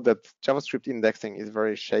show that JavaScript indexing is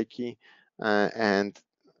very shaky, and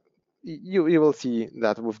you will see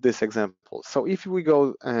that with this example. So if we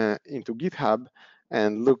go into GitHub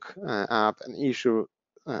and look up an issue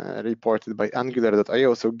reported by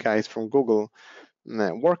Angular.io, so guys from Google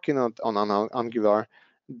working on Angular,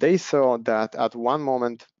 they saw that at one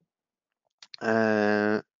moment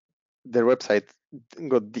their website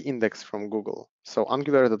got the index from Google. So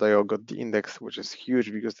Angular.io got the index, which is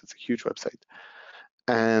huge because it's a huge website.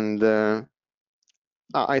 And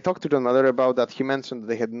I talked to Jon Myers about that. He mentioned that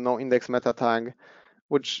they had no index meta tag,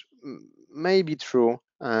 which may be true,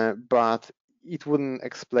 but it wouldn't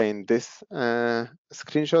explain this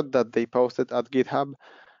screenshot that they posted at GitHub,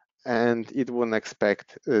 and it wouldn't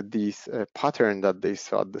expect this pattern that they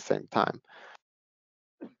saw at the same time.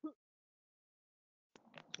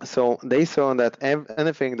 So they saw that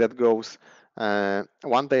anything that goes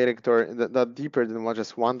one directory, that deeper than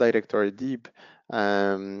just one directory deep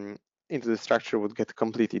into the structure would get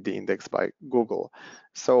completely de-indexed by Google.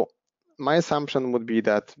 So my assumption would be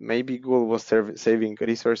that maybe Google was saving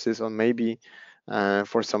resources, or maybe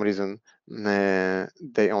for some reason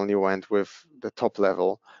they only went with the top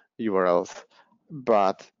level URLs.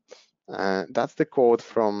 But that's the quote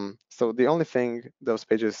from, so the only thing those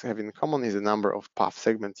pages have in common is the number of path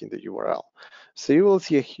segments in the URL. So you will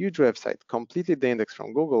see a huge website completely de-indexed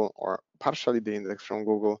from Google or partially de-indexed from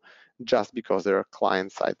Google just because they're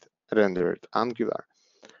client-side rendered Angular.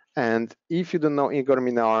 And if you don't know Igor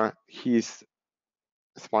Minar, he's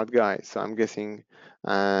a smart guy. So I'm guessing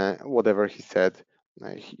whatever he said,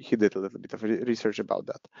 he did a little bit of research about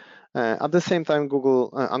that. At the same time,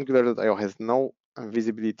 Google Angular.io has no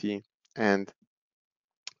visibility, and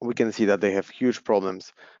we can see that they have huge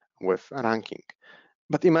problems with ranking.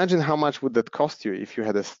 But imagine how much would that cost you if you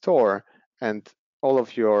had a store and all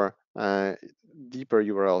of your deeper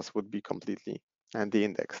URLs would be completely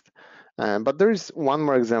de-indexed. But there is one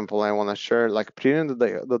more example I want to share, like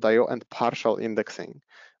premium.io and partial indexing.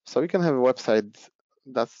 So we can have a website,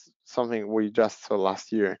 that's something we just saw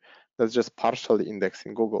last year, that's just partially indexed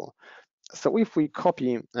in Google. So if we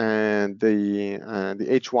copy the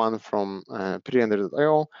H1 from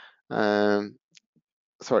pre-render.io,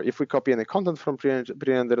 sorry, if we copy any content from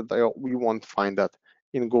pre-render.io, we won't find that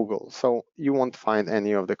in Google. So you won't find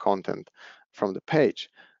any of the content from the page.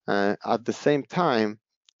 At the same time,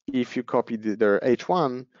 if you copy their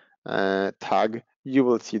H1 tag, you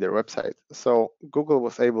will see their website. So Google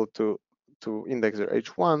was able to index their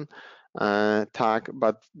H1 tag,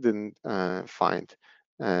 but didn't find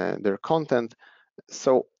their content.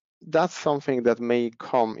 So that's something that may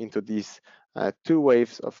come into these two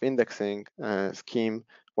waves of indexing scheme,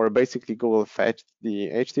 where basically Google fetched the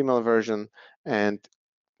HTML version and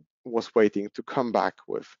was waiting to come back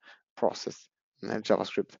with processed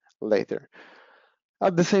JavaScript later.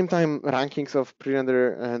 At the same time, rankings of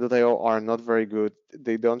pre-render.io are not very good.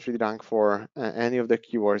 They don't really rank for any of the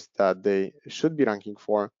keywords that they should be ranking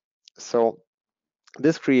for. So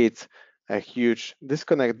this creates a huge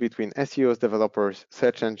disconnect between SEOs, developers,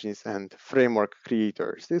 search engines, and framework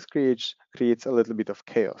creators. This creates a little bit of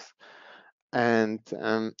chaos. And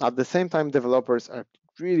at the same time, developers are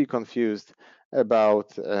really confused about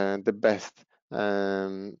the best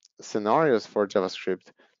scenarios for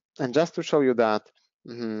JavaScript. And just to show you that,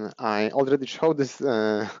 I already showed this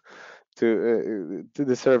to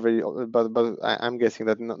the survey, but I'm guessing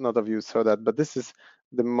that not of you saw that. But this is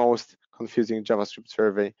the most confusing JavaScript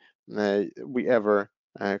survey we ever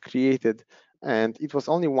created, and it was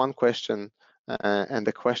only one question, and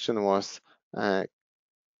the question was.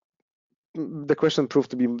 The question proved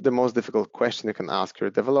to be the most difficult question you can ask your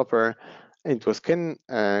developer. It was, can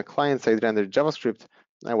client-side rendered JavaScript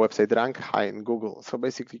website rank high in Google? So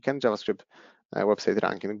basically, can JavaScript website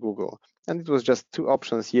rank in Google? And it was just two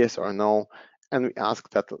options, yes or no. And we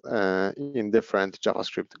asked that in different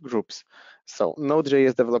JavaScript groups. So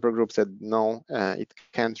Node.js developer group said no, it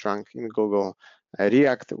can't rank in Google.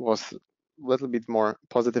 React was a little bit more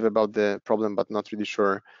positive about the problem, but not really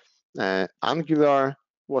sure. Angular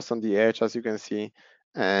was on the edge, as you can see,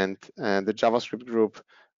 and the JavaScript group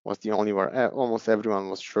was the only where almost everyone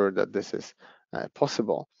was sure that this is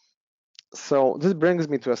possible. So this brings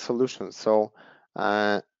me to a solution. So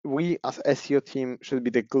we as SEO team should be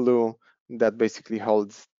the glue that basically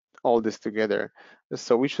holds all this together.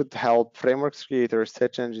 So we should help frameworks creators,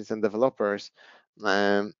 search engines, and developers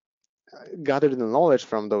gather the knowledge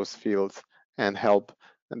from those fields and help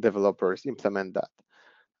developers implement that.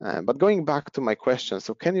 But going back to my question,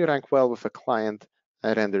 so can you rank well with a client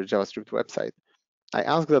rendered JavaScript website? I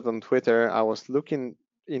asked that on Twitter. I was looking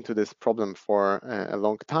into this problem for a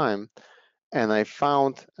long time, and I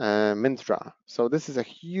found Myntra. So this is a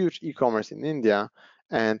huge e-commerce in India,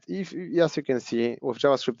 and if, as you can see, with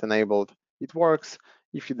JavaScript enabled, it works.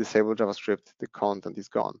 If you disable JavaScript, the content is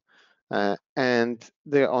gone. And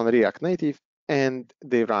they're on React Native, and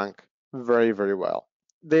they rank very, very well.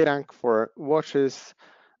 They rank for watches,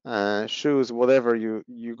 shoes, whatever you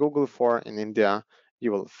Google for in India,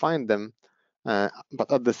 you will find them.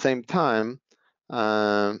 But at the same time,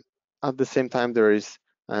 there is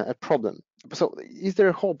a problem. So, is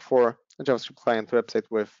there hope for a JavaScript client website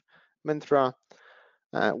with Myntra?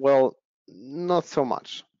 Well, not so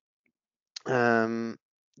much. The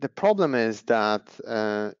problem is that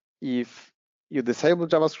if you disable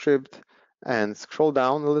JavaScript and scroll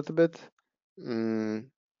down a little bit,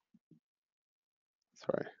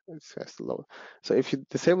 sorry, it's slow. So if you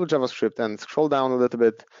disable JavaScript and scroll down a little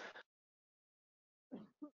bit,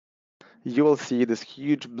 you will see this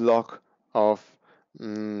huge block of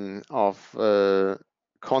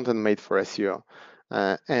content made for SEO.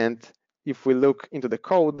 And if we look into the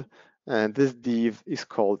code, this div is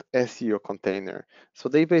called SEO container. So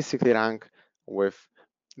they basically rank with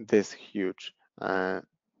this huge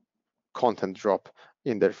content drop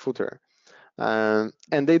in their footer.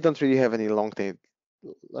 And they don't really have any long tail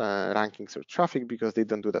rankings or traffic because they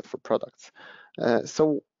don't do that for products.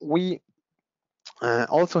 So we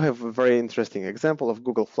also have a very interesting example of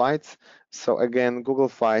Google Flights. So again, Google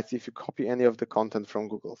Flights, if you copy any of the content from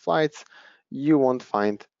Google Flights, you won't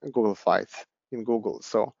find Google Flights in Google.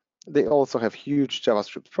 So they also have huge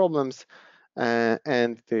JavaScript problems,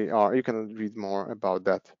 and you can read more about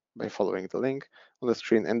that by following the link on the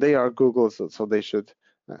screen. And they are Google, so they should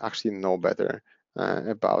actually know better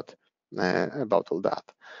about all that.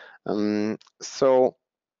 So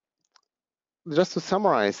just to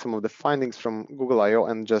summarize some of the findings from Google I/O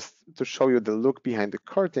and just to show you the look behind the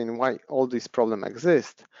curtain, why all these problems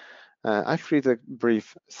exist, I've created a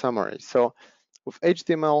brief summary. So with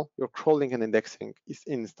HTML, your crawling and indexing is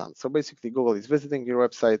instant. So basically, Google is visiting your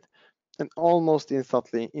website and almost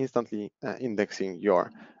instantly indexing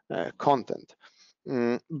your content.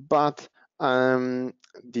 But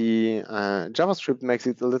the JavaScript makes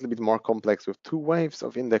it a little bit more complex with two waves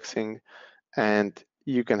of indexing, and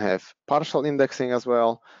you can have partial indexing as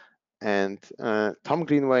well. And Tom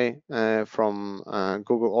Greenway from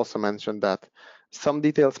Google also mentioned that some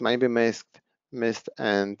details might be missed,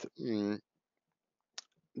 and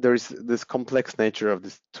there is this complex nature of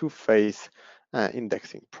this two-phase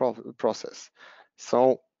indexing process.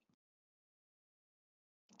 So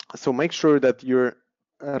make sure that you're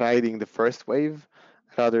riding the first wave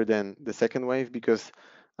rather than the second wave, because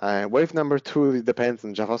wave number 2 depends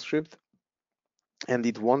on JavaScript, and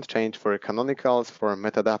it won't change for canonicals, for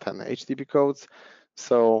metadata and HTTP codes.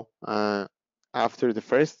 So after the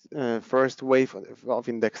first wave of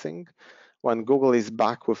indexing, when Google is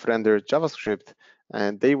back with rendered JavaScript,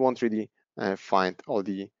 and they won't really find all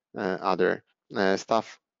the other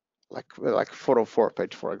stuff like 404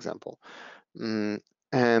 page, for example.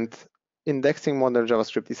 And indexing modern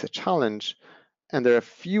JavaScript is a challenge, and there are a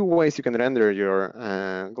few ways you can render your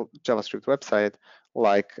JavaScript website,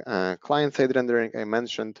 like client-side rendering I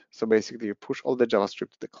mentioned. So basically, you push all the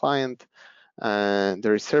JavaScript to the client.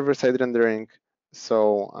 There is server-side rendering,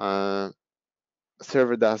 so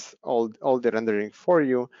server does all the rendering for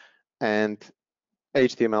you, and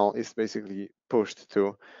HTML is basically pushed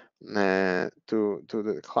to the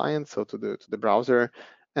client, so to the browser.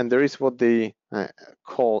 And there is what they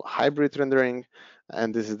call hybrid rendering,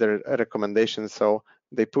 and this is their recommendation. So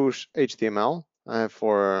they push HTML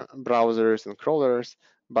for browsers and crawlers,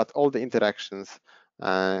 but all the interactions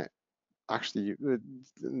actually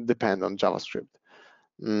depend on JavaScript.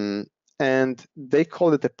 And they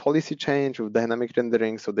call it a policy change with dynamic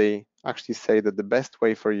rendering. So they actually say that the best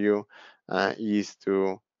way for you is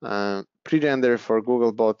to pre-render for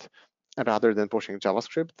Googlebot rather than pushing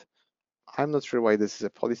JavaScript. I'm not sure why this is a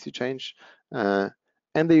policy change. And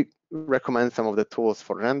they recommend some of the tools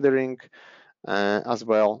for rendering as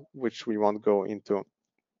well, which we won't go into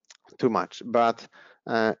too much. But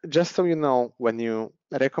just so you know, when you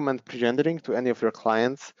recommend pre-rendering to any of your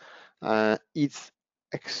clients, it's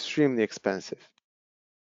extremely expensive.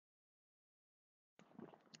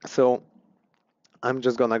 So I'm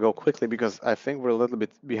just gonna go quickly because I think we're a little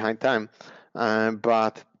bit behind time,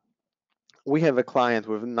 but we have a client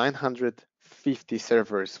with 950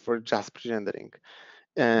 servers for just pre-rendering.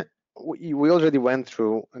 We already went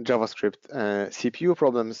through JavaScript CPU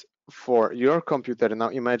problems for your computer. Now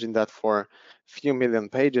imagine that for a few million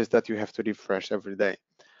pages that you have to refresh every day.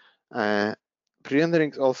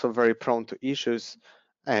 Pre-rendering is also very prone to issues,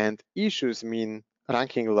 and issues mean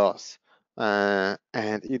ranking loss, and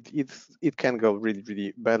it can go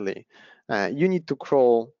really badly. You need to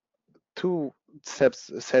crawl two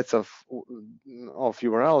sets of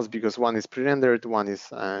URLs because one is pre-rendered, one is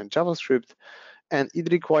JavaScript, and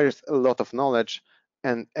it requires a lot of knowledge,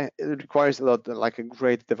 and it requires a lot like a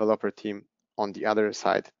great developer team on the other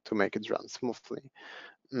side to make it run smoothly.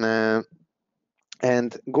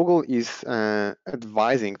 And Google is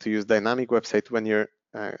advising to use dynamic website when your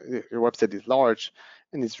website is large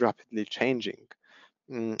and it's rapidly changing.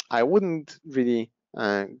 I wouldn't really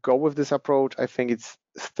go with this approach. I think it's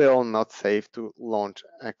still not safe to launch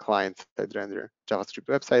a client-side render JavaScript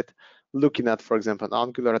website. Looking at, for example,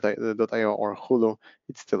 Angular.io or Hulu,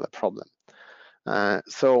 it's still a problem.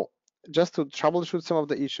 So just to troubleshoot some of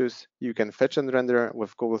the issues, you can fetch and render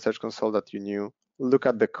with Google Search Console that you knew. Look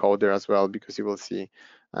at the code there as well, because you will see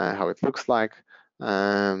how it looks like.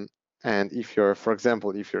 And if you're, for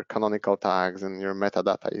example, if your canonical tags and your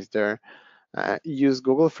metadata is there, use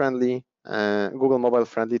Google mobile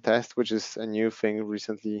friendly test, which is a new thing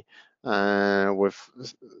recently with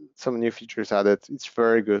some new features added. It's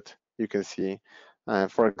very good. You can see,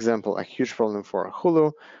 for example, a huge problem for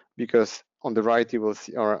Hulu, because on the right you will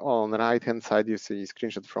see, or on the right hand side you see a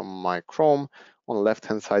screenshot from my Chrome. On the left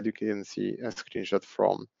hand side you can see a screenshot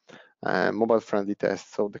from mobile friendly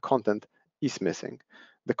test. So the content is missing,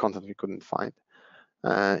 the content we couldn't find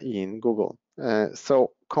in Google.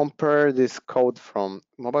 So compare this code from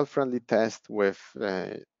mobile friendly test with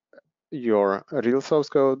your real source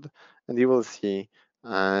code, and you will see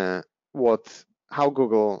how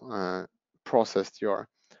Google processed your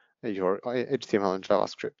HTML and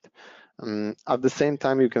JavaScript. At the same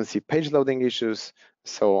time, you can see page loading issues,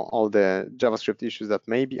 so all the JavaScript issues that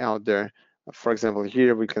may be out there. For example,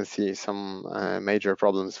 here we can see some major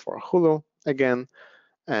problems for Hulu again,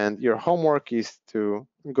 and your homework is to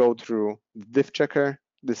go through div checker.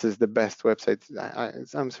 This is the best website.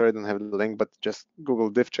 I'm sorry I don't have the link, but just Google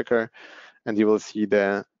div checker, and you will see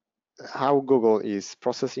how Google is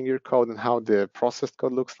processing your code and how the processed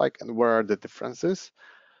code looks like and where are the differences.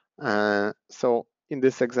 So in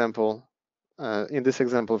this example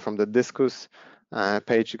from the Disqus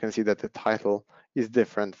page, you can see that the title is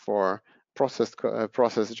different for processed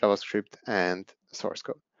JavaScript and source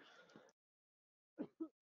code.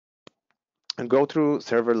 And go through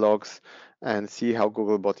server logs and see how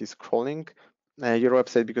Googlebot is crawling your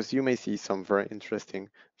website, because you may see some very interesting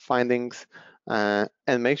findings. And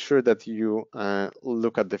make sure that you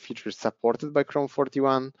look at the features supported by Chrome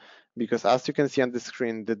 41, because as you can see on the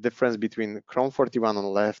screen, the difference between Chrome 41 on the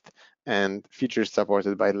left and features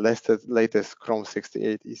supported by latest Chrome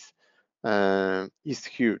 68 is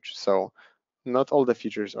huge. So not all the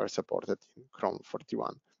features are supported in Chrome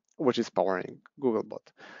 41, which is powering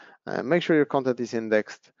Googlebot. Make sure your content is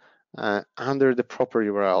indexed under the proper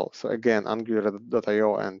URL. So again,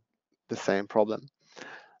 Angular.io and the same problem.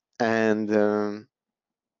 And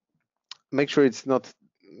make sure it's not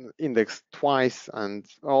indexed twice and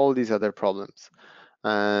all these other problems.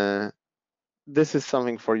 This is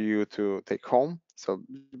something for you to take home. So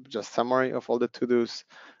just summary of all the to-dos,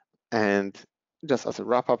 and just as a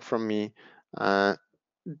wrap up from me,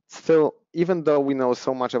 still even though we know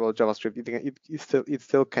so much about JavaScript, it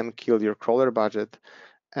still can kill your crawler budget,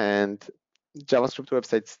 and JavaScript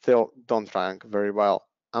websites still don't rank very well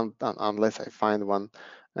unless I find one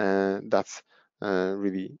that's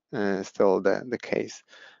really still the case.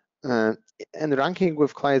 And ranking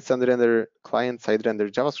with client-side render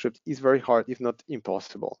JavaScript is very hard, if not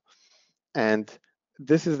impossible. And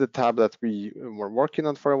this is the tab that we were working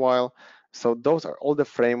on for a while. So those are all the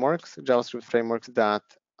frameworks, JavaScript frameworks that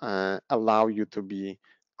allow you to be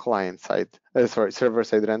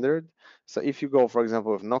server-side rendered. So if you go, for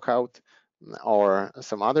example, with Knockout or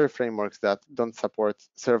some other frameworks that don't support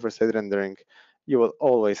server-side rendering, you will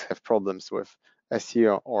always have problems with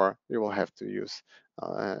SEO, or you will have to use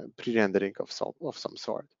pre-rendering of some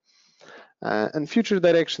sort. And future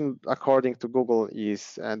direction, according to Google,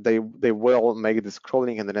 is they will make the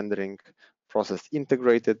scrolling and rendering process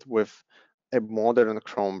integrated with a modern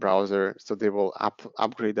Chrome browser. So they will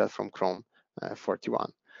upgrade that from Chrome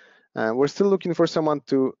 41. We're still looking for someone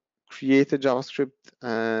to create a JavaScript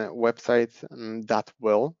website that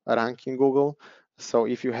will rank in Google. So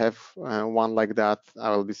if you have one like that, I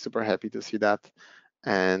will be super happy to see that.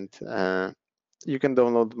 And you can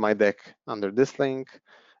download my deck under this link.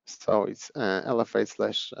 So it's Elephate /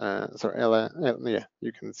 yeah,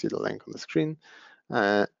 you can see the link on the screen.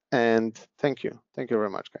 And thank you very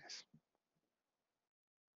much, guys.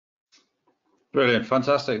 Brilliant,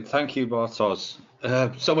 fantastic. Thank you, Bartosz.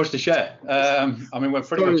 So much to share. I mean, we're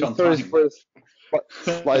pretty much on time. For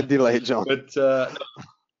a slight delay, John. But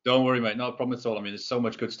don't worry, mate, not a problem at all. I mean, there's so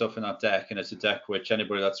much good stuff in that deck, and it's a deck which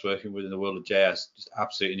anybody that's working within the world of JS just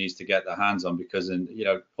absolutely needs to get their hands on, because,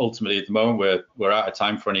 ultimately at the moment we're out of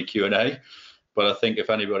time for any Q&A. But I think if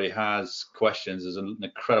anybody has questions, there's an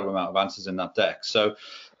incredible amount of answers in that deck. So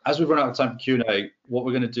as we've run out of time for Q&A, what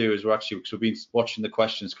we're going to do is because we've been watching the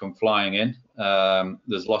questions come flying in.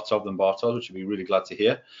 There's lots of them, Bartosz, which we'll be really glad to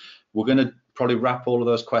hear. We're going to probably wrap all of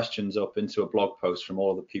those questions up into a blog post from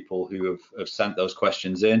all of the people who have sent those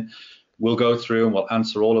questions in. We'll go through and we'll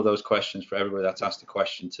answer all of those questions for everybody that's asked a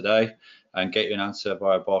question today, and get you an answer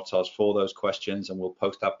via Bartosz for those questions, and we'll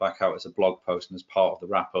post that back out as a blog post and as part of the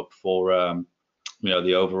wrap up for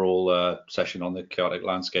the overall session on the chaotic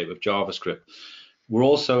landscape of JavaScript. We're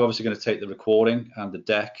also obviously going to take the recording and the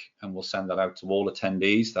deck, and we'll send that out to all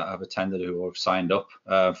attendees that have attended who have signed up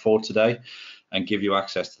for today, and give you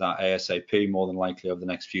access to that ASAP, more than likely over the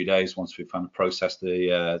next few days, once we've kind of processed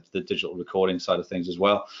the digital recording side of things as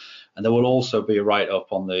well. And there will also be a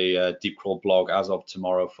write-up on the DeepCrawl blog as of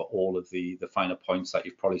tomorrow for all of the finer points that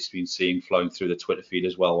you've probably been seeing flowing through the Twitter feed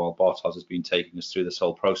as well, while Bartosz has been taking us through this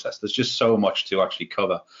whole process. There's just so much to actually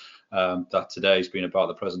cover. That today's been about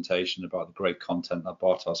the presentation, about the great content that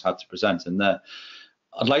Bartosz had to present in there.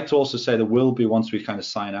 I'd like to also say there will be, once we kind of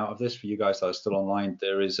sign out of this, for you guys that are still online,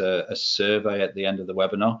 there is a survey at the end of the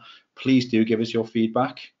webinar. Please do give us your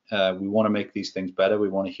feedback. We want to make these things better. We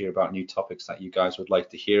want to hear about new topics that you guys would like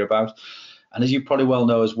to hear about. And as you probably well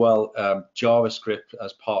know as well, JavaScript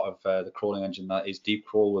as part of the crawling engine that is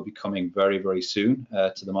DeepCrawl will be coming very, very soon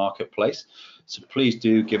to the marketplace. So please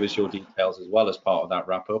do give us your details as well as part of that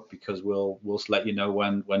wrap up, because we'll let you know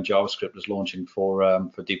when JavaScript is launching for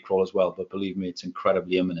DeepCrawl as well. But believe me, it's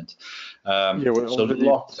incredibly imminent. Yeah, we already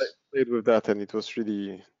played with that, and it was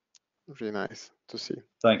really, really nice to see.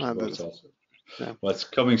 Thank you, Bartosz. Yeah. Well, it's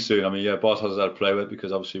coming soon. I mean, yeah, Bartosz has had to play with it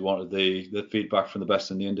because obviously he wanted the feedback from the best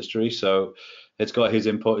in the industry. So it's got his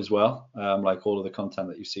input as well, like all of the content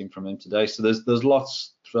that you've seen from him today. So there's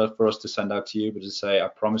lots for us to send out to you. But to say, I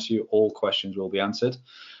promise you, all questions will be answered,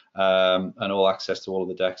 and all access to all of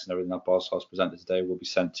the decks and everything that Bartosz presented today will be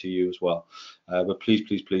sent to you as well. But please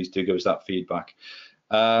do give us that feedback.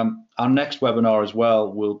 Our next webinar as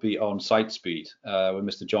well will be on site speed with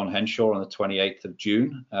Mr. John Henshaw on the 28th of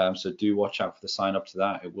June. So do watch out for the sign up to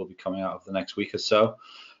that. It will be coming out over the next week or so.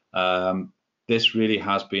 This really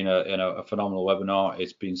has been a phenomenal webinar.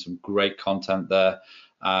 It's been some great content there,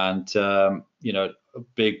 and a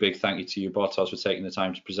big thank you to you, Bartosz, for taking the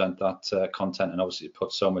time to present that content, and obviously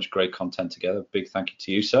put so much great content together. Big thank you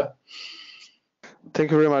to you, sir.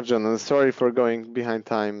 Thank you very much, John, and sorry for going behind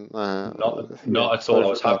time. Not at all. I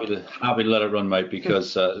was happy to let it run, mate,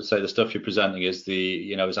 because the stuff you're presenting is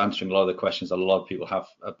is answering a lot of the questions that a lot of people have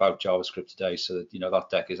about JavaScript today. So that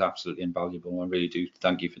deck is absolutely invaluable, and I really do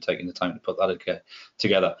thank you for taking the time to put that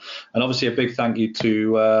together. And obviously a big thank you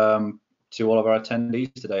to all of our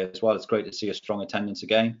attendees today as well. It's great to see a strong attendance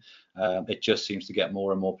again. It just seems to get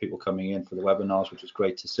more and more people coming in for the webinars, which is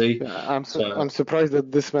great to see. Yeah, I'm surprised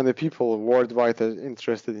that this many people worldwide are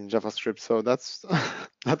interested in JavaScript. So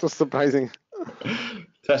that was surprising.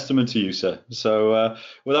 Testament to you, sir. So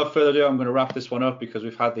without further ado, I'm going to wrap this one up because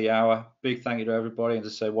we've had the hour. Big thank you to everybody, and to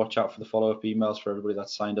say watch out for the follow-up emails for everybody that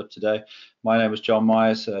signed up today. My name is Jon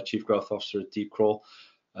Myers, Chief Growth Officer at DeepCrawl.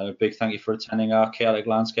 A big thank you for attending our chaotic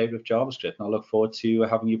landscape of JavaScript, and I look forward to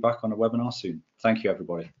having you back on a webinar soon. Thank you,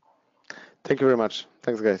 everybody. Thank you very much.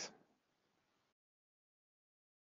 Thanks, guys.